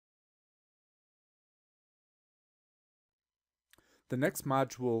The next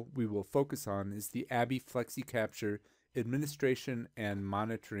module we will focus on is the ABBYY FlexiCapture Administration and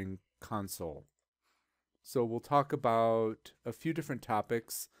Monitoring Console. So we'll talk about a few different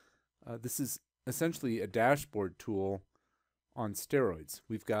topics. This is essentially a dashboard tool on steroids.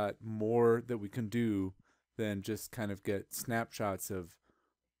 We've got more that we can do than just kind of get snapshots of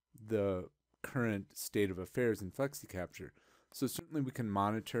the current state of affairs in FlexiCapture. So certainly we can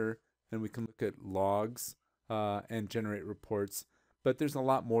monitor and we can look at logs and generate reports, but there's a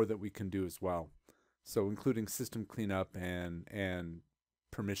lot more that we can do as well. So including system cleanup and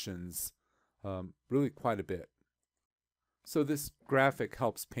permissions, really quite a bit. So this graphic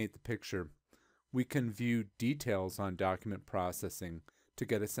helps paint the picture. We can view details on document processing to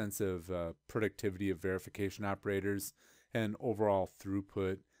get a sense of productivity of verification operators and overall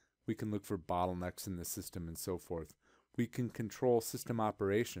throughput. We can look for bottlenecks in the system and so forth. We can control system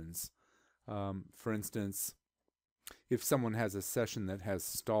operations. For instance, if someone has a session that has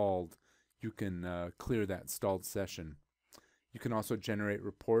stalled, you can clear that stalled session. You can also generate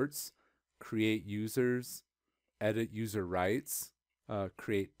reports, create users, edit user rights,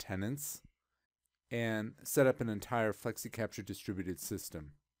 create tenants, and set up an entire FlexiCapture distributed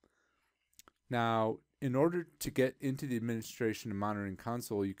system. Now, in order to get into the administration and monitoring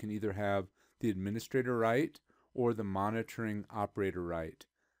console, you can either have the administrator right or the monitoring operator right.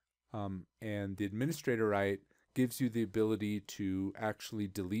 And the administrator right gives you the ability to actually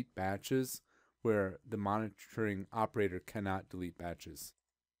delete batches where the monitoring operator cannot delete batches.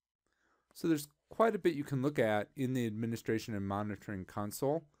 So there's quite a bit you can look at in the administration and monitoring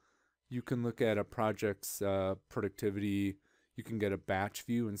console. You can look at a project's productivity. You can get a batch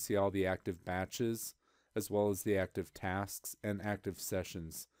view and see all the active batches, as well as the active tasks and active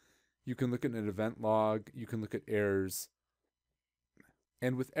sessions. You can look at an event log. You can look at errors.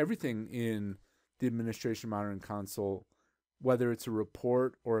 And with everything in the administration monitoring console, whether it's a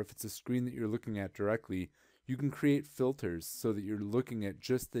report or if it's a screen that you're looking at directly, you can create filters so that you're looking at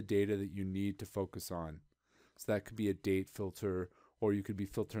just the data that you need to focus on. So that could be a date filter, or you could be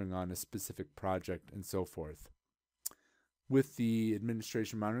filtering on a specific project and so forth. With the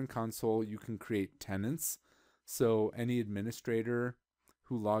administration monitoring console, you can create tenants. So any administrator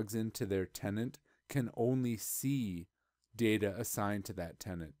who logs into their tenant can only see data assigned to that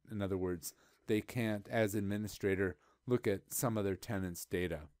tenant. In other words, they can't, as administrator, look at some other tenant's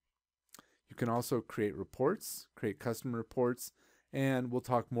data. You can also create reports, create custom reports, and we'll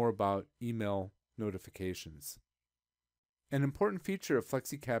talk more about email notifications. An important feature of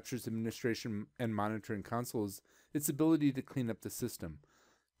FlexiCapture's administration and monitoring console is its ability to clean up the system,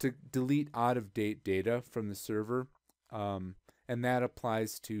 to delete out-of-date data from the server, and that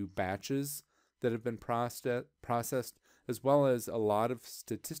applies to batches that have been processed, as well as a lot of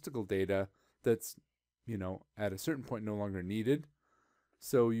statistical data that's, at a certain point no longer needed.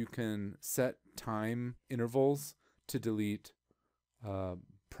 So you can set time intervals to delete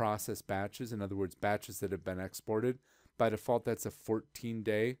process batches, in other words, batches that have been exported. By default, that's a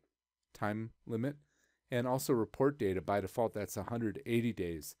 14-day time limit. And also report data, by default, that's 180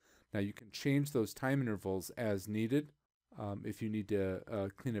 days. Now you can change those time intervals as needed if you need to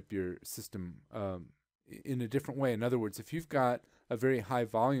clean up your system in a different way. In other words, if you've got a very high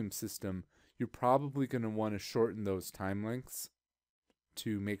volume system, you're probably going to want to shorten those time lengths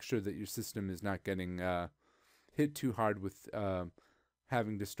to make sure that your system is not getting hit too hard with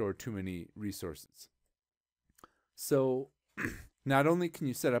having to store too many resources. So not only can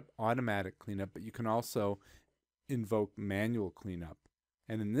you set up automatic cleanup, but you can also invoke manual cleanup.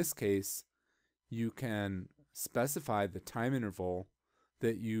 And in this case, you can specify the time interval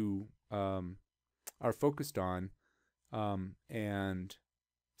that you are focused on. And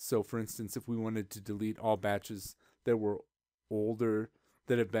so, for instance, if we wanted to delete all batches that were older,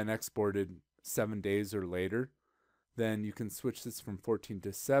 that have been exported 7 days or later, then you can switch this from 14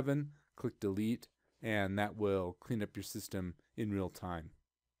 to 7, click delete, and that will clean up your system in real time.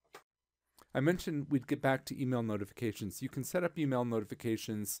 I mentioned we'd get back to email notifications. You can set up email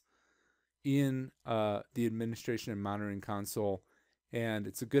notifications in the administration and monitoring console, and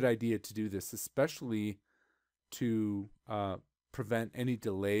it's a good idea to do this, especially to prevent any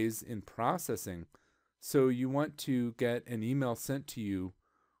delays in processing. So you want to get an email sent to you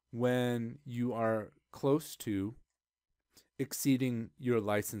when you are close to exceeding your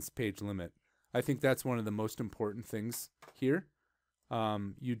license page limit. I think that's one of the most important things here.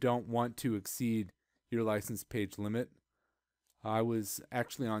 You don't want to exceed your license page limit. I was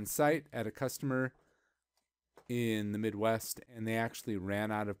actually on site at a customer in the Midwest, and they actually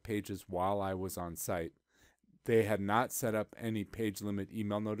ran out of pages while I was on site. They had not set up any page limit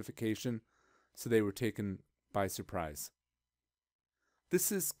email notification, so they were taken by surprise.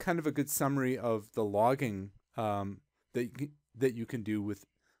 this is kind of a good summary of the logging that you can do with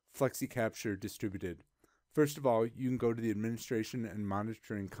FlexiCapture distributed. First of all, you can go to the administration and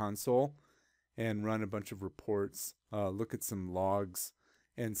monitoring console and run a bunch of reports, look at some logs,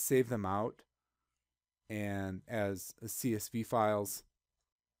 and save them out and as CSV files.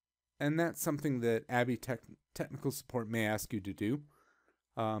 And that's something that ABBYY technical support may ask you to do.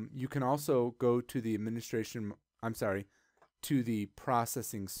 You can also go to the to the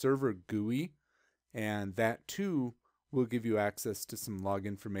processing server GUI, and that too will give you access to some log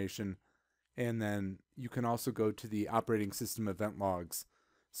information. And then you can also go to the operating system event logs.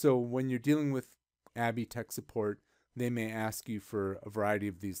 So when you're dealing with ABBYY tech support, they may ask you for a variety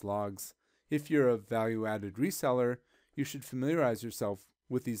of these logs. If you're a value-added reseller, you should familiarize yourself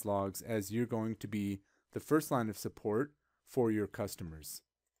with these logs, as you're going to be the first line of support for your customers.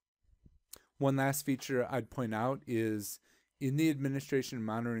 One last feature I'd point out is in the administration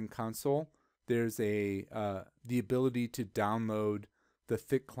monitoring console, there's the ability to download the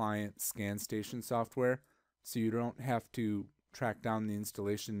thick client ScanStation software, so you don't have to track down the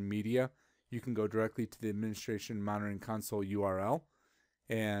installation media. You can go directly to the administration monitoring console URL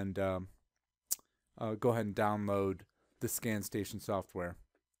and go ahead and download the ScanStation software.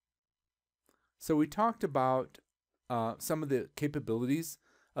 So we talked about some of the capabilities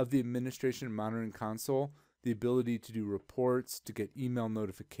of the administration monitoring console, the ability to do reports, to get email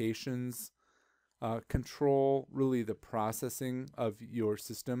notifications, control really the processing of your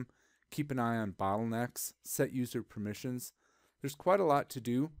system, keep an eye on bottlenecks, set user permissions. There's quite a lot to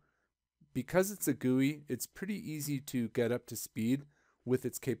do. Because it's a GUI, it's pretty easy to get up to speed with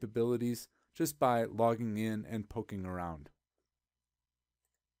its capabilities just by logging in and poking around.